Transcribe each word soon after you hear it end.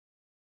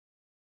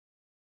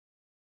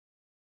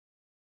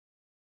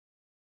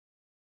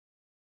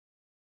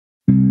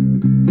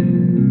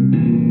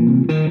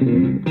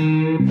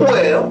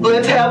Well,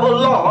 let's have a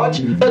large,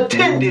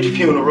 attended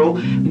funeral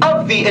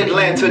of the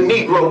Atlanta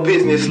Negro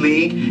Business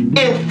League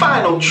in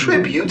final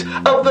tribute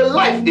of the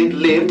life it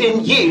lived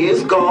in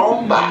years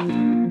gone by.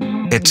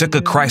 It took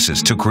a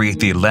crisis to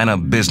create the Atlanta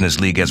Business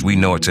League as we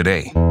know it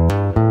today.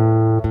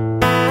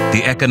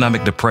 The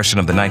economic depression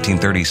of the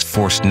 1930s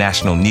forced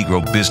National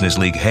Negro Business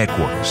League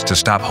headquarters to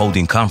stop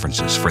holding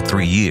conferences for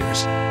 3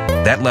 years.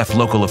 That left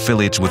local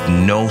affiliates with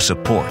no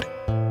support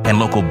and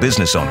local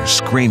business owners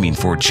screaming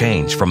for a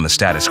change from the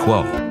status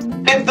quo.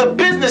 If the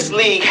Business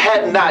League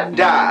had not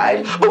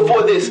died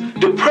before this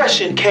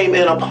depression came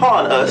in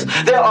upon us,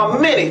 there are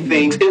many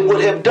things it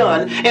would have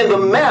done in the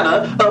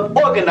manner of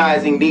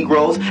organizing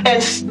Negroes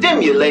and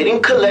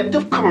stimulating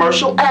collective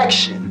commercial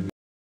action.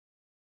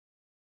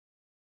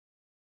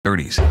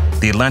 30s,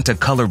 the Atlanta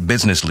Color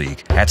Business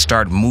League had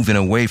started moving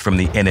away from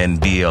the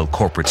NNBL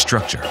corporate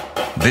structure.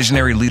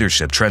 Visionary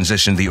leadership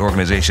transitioned the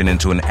organization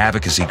into an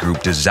advocacy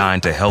group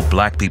designed to help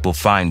black people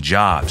find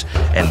jobs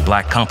and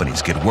black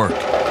companies get work.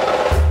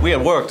 We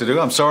had work to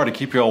do. I'm sorry to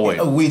keep you all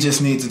waiting. We just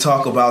need to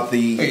talk about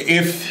the...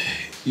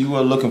 If you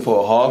were looking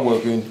for a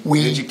hard-working,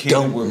 educated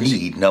worker... We don't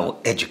need no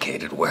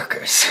educated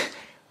workers.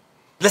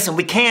 Listen,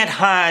 we can't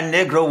hire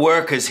Negro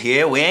workers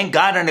here. We ain't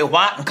got any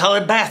white and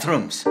colored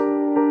bathrooms.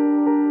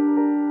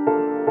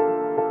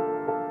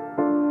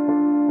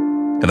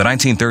 In the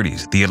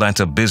 1930s, the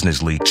Atlanta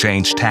Business League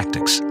changed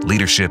tactics,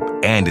 leadership,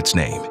 and its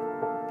name.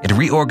 It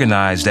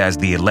reorganized as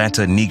the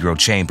Atlanta Negro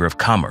Chamber of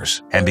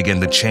Commerce and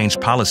began to change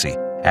policy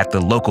at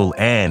the local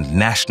and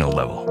national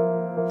level.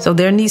 So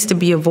there needs to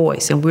be a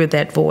voice, and we're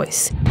that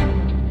voice.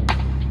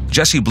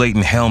 Jesse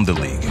Blayton helmed the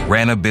league,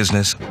 ran a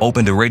business,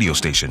 opened a radio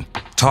station,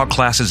 taught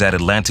classes at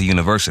Atlanta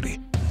University,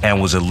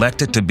 and was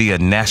elected to be a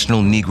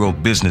National Negro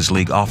Business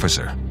League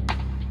officer.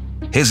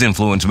 His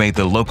influence made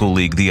the local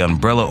league the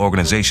umbrella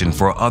organization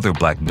for other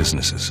black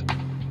businesses.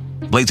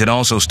 Blayton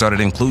also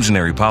started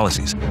inclusionary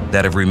policies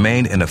that have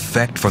remained in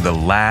effect for the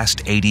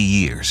last 80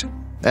 years.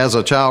 As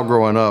a child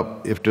growing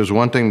up, if there's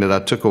one thing that I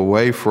took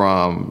away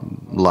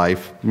from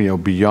life,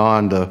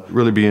 beyond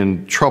really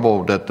being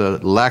troubled at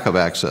the lack of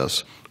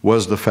access,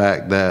 was the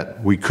fact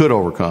that we could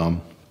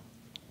overcome,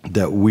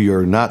 that we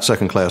are not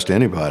second class to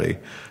anybody,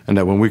 and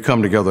that when we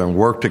come together and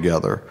work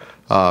together,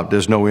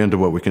 there's no end to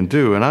what we can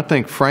do. And I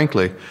think,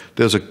 frankly,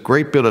 there's a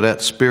great bit of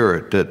that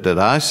spirit that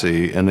I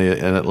see in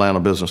the Atlanta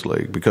Business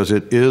League, because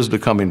it is the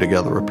coming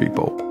together of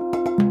people.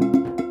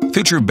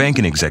 Future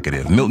banking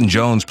executive Milton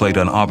Jones played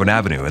on Auburn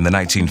Avenue in the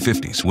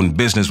 1950s when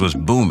business was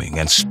booming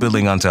and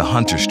spilling onto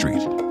Hunter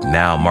Street,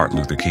 now Martin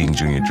Luther King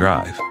Jr.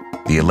 Drive.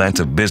 The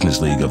Atlanta Business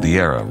League of the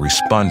era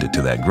responded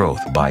to that growth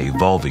by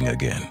evolving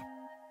again.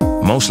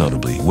 Most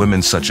notably,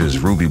 women such as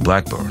Ruby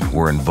Blackburn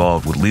were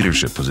involved with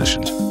leadership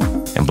positions,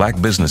 and black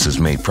businesses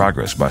made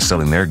progress by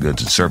selling their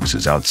goods and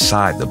services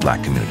outside the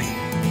black community.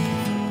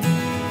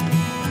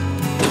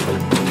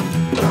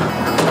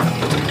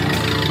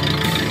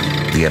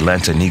 The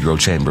Atlanta Negro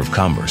Chamber of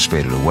Commerce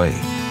faded away,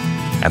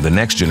 and the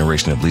next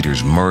generation of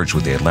leaders merged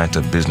with the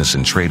Atlanta Business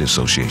and Trade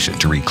Association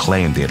to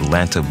reclaim the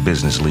Atlanta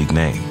Business League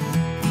name.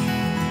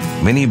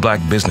 Many black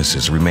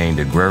businesses remained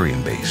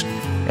agrarian-based,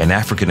 and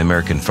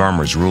African-American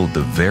farmers ruled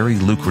the very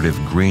lucrative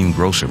green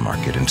grocer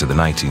market into the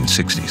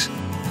 1960s.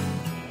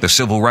 The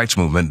civil rights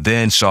movement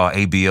then saw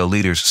ABL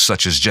leaders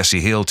such as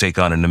Jesse Hill take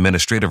on an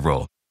administrative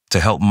role to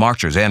help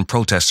marchers and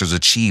protesters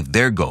achieve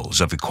their goals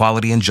of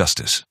equality and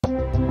justice.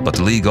 But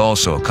the League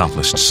also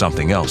accomplished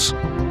something else.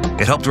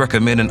 It helped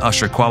recommend and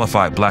usher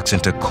qualified blacks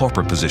into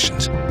corporate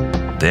positions.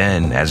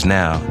 Then, as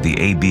now, the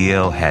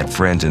ABL had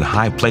friends in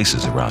high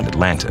places around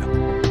Atlanta.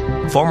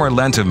 Former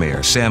Atlanta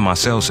Mayor Sam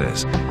Marcel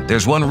says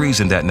there's one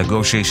reason that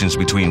negotiations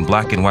between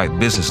black and white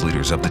business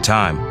leaders of the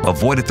time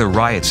avoided the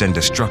riots and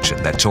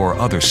destruction that tore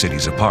other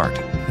cities apart.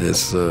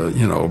 It's,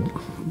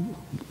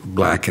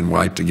 black and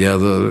white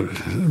together,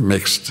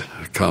 mixed,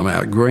 come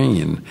out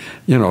green.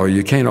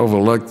 You can't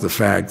overlook the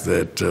fact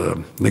that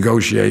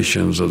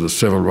negotiations of the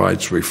civil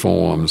rights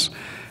reforms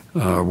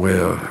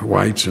where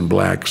whites and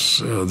blacks,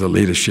 the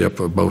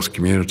leadership of both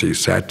communities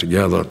sat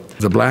together.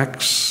 The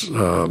blacks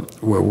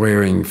were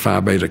wearing Phi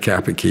Beta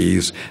Kappa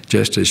keys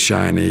just as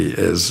shiny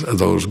as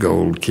those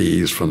gold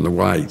keys from the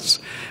whites.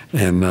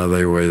 And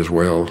they were as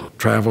well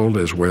traveled,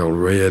 as well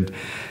read.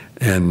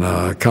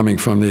 And coming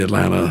from the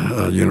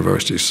Atlanta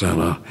University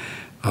Center,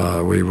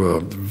 we were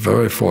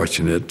very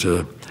fortunate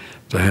to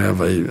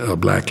have a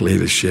black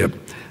leadership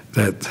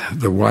that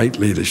the white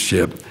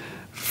leadership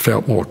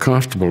felt more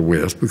comfortable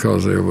with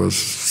because it was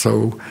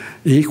so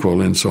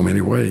equal in so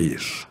many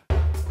ways.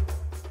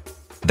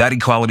 That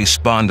equality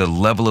spawned a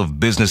level of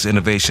business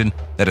innovation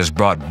that has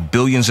brought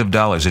billions of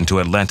dollars into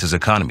Atlanta's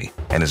economy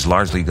and has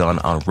largely gone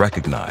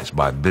unrecognized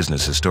by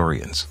business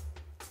historians.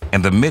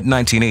 In the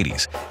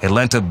mid-1980s,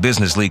 Atlanta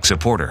Business League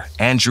supporter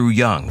Andrew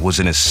Young was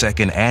in his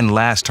second and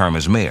last term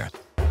as mayor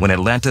when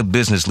Atlanta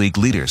Business League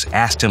leaders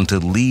asked him to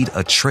lead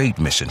a trade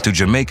mission to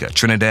Jamaica,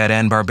 Trinidad,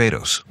 and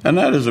Barbados. And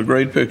that is a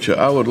great picture.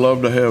 I would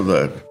love to have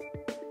that.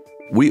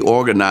 We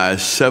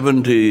organized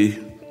 70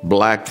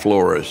 black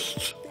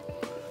florists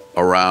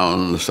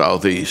around the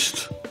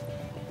Southeast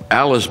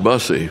Alice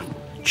Bussey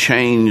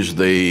changed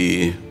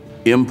the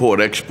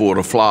import-export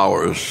of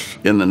flowers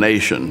in the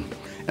nation.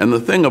 And the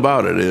thing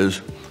about it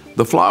is,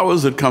 the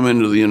flowers that come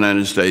into the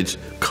United States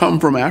come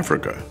from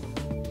Africa.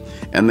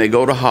 And they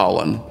go to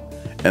Holland,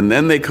 and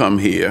then they come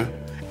here,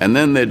 and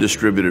then they're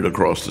distributed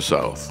across the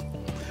South.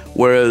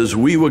 Whereas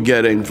we were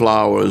getting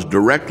flowers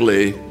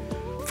directly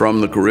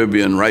from the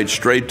Caribbean right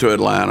straight to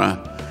Atlanta.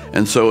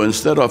 And so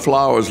instead of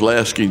flowers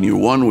lasting you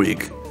 1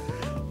 week,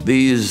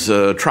 these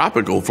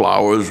tropical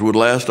flowers would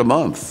last a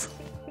month.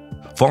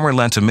 Former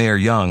Atlanta Mayor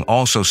Young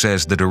also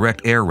says the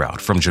direct air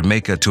route from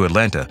Jamaica to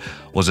Atlanta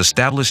was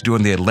established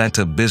during the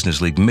Atlanta Business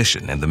League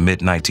mission in the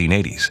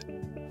mid-1980s.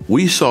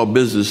 We saw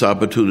business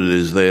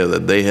opportunities there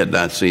that they had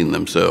not seen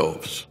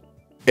themselves.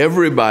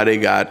 Everybody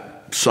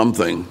got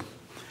something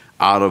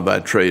out of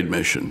that trade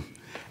mission.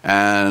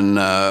 And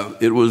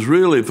it was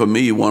really, for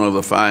me, one of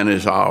the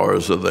finest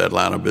hours of the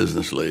Atlanta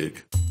Business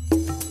League.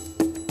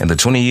 In the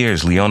 20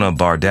 years Leona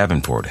Barr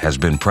Davenport has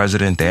been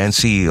president and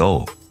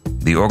CEO,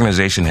 the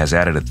organization has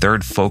added a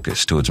third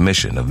focus to its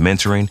mission of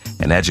mentoring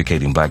and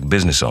educating Black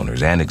business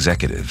owners and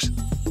executives.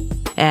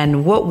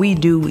 And what we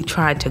do, we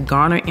try to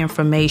garner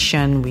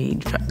information, we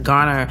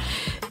garner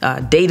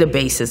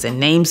databases and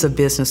names of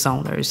business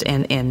owners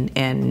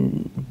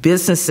and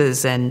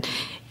businesses and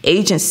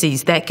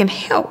agencies that can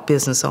help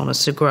business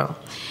owners to grow.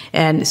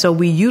 And so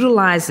we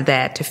utilize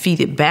that to feed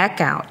it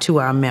back out to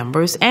our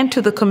members and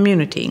to the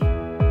community.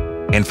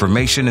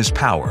 Information is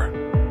power.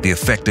 The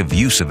effective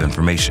use of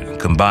information,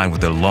 combined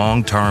with a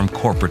long-term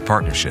corporate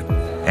partnership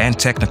and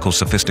technical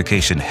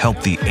sophistication,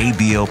 helped the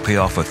ABL pay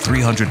off a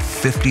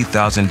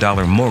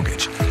 $350,000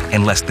 mortgage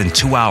in less than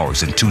 2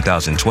 hours in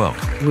 2012.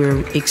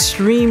 We're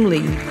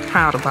extremely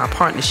proud of our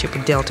partnership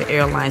with Delta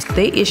Airlines.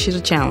 They issued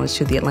a challenge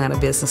to the Atlanta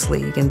Business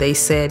League, and they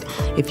said,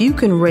 if you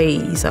can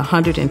raise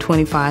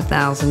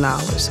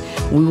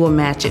 $125,000, we will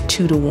match it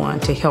 2-to-1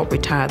 to help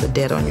retire the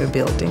debt on your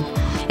building.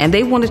 And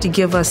they wanted to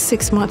give us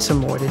 6 months or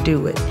more to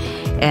do it.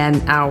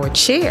 And our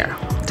chair,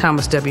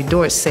 Thomas W.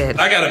 Dortch, said,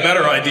 I got a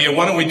better idea.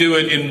 Why don't we do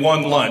it in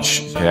one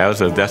lunch? Yeah,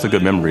 that's a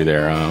good memory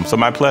there. So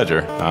my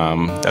pleasure.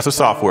 That's a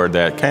software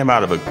that came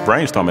out of a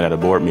brainstorming at a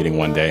board meeting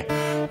one day.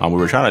 We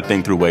were trying to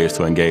think through ways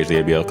to engage the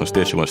ABL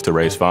constituents to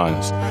raise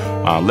funds.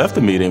 Left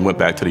the meeting, went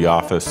back to the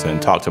office and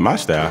talked to my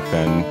staff,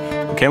 and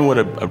came up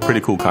with a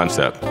pretty cool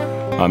concept.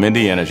 In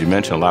the end, as you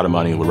mentioned, a lot of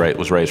money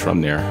was raised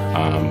from there.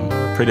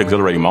 Pretty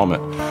exhilarating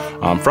moment.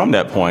 From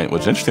that point,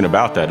 what's interesting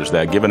about that is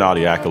that given all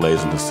the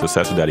accolades and the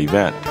success of that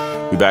event,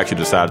 we've actually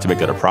decided to make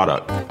that a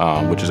product,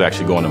 which is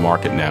actually going to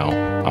market now.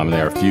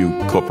 There are a few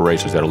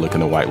corporations that are looking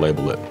to white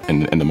label it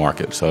in the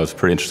market. So it's a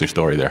pretty interesting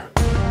story there.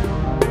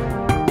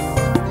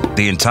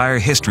 The entire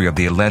history of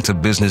the Atlanta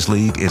Business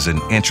League is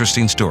an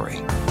interesting story.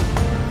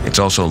 It's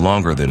also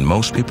longer than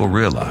most people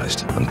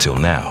realized until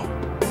now.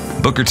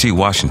 Booker T.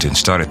 Washington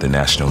started the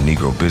National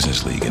Negro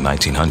Business League in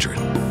 1900.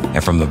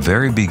 And from the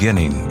very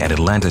beginning, an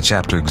Atlanta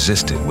chapter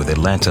existed with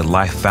Atlanta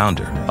Life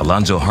founder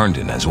Alonzo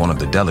Herndon as one of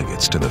the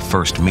delegates to the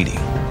first meeting.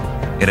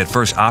 It had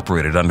first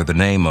operated under the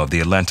name of the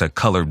Atlanta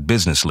Colored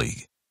Business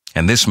League,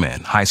 and this man,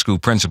 high school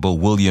principal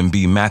William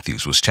B.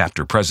 Matthews, was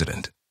chapter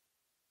president.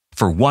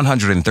 For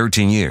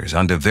 113 years,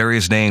 under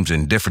various names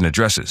and different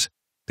addresses,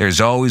 there's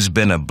always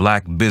been a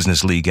Black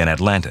business league in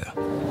Atlanta.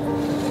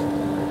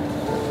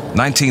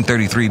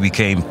 1933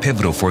 became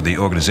pivotal for the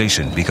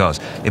organization because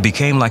it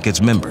became like its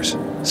members,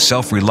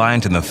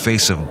 self-reliant in the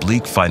face of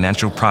bleak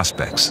financial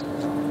prospects.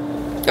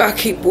 I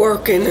keep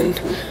working and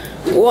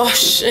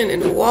washing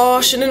and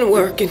washing and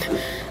working.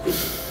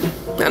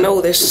 I know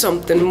there's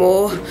something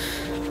more.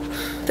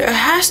 There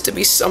has to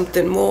be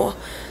something more.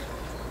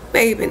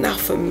 Maybe not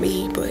for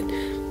me, but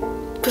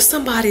for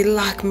somebody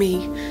like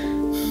me.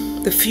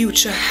 The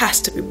future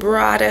has to be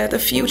brighter. The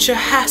future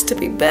has to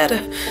be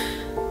better.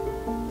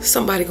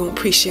 Somebody gonna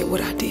appreciate what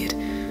I did.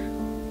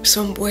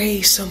 Some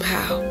way,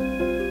 somehow.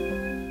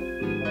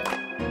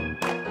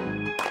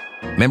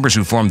 Members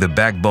who formed the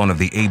backbone of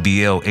the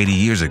ABL 80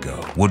 years ago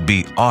would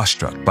be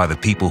awestruck by the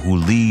people who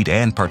lead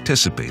and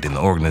participate in the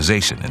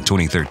organization in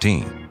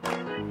 2013.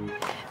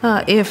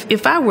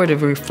 If I were to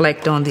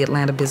reflect on the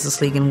Atlanta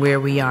Business League and where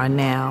we are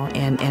now,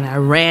 and I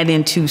ran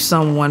into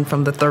someone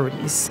from the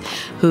 30s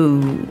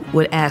who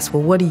would ask,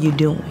 well, what are you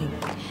doing?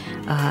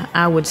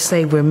 I would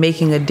say we're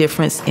making a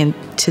difference in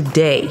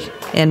today,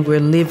 and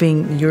we're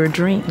living your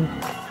dream.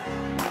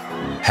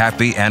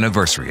 Happy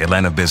anniversary,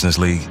 Atlanta Business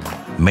League.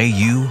 May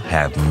you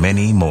have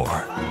many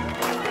more.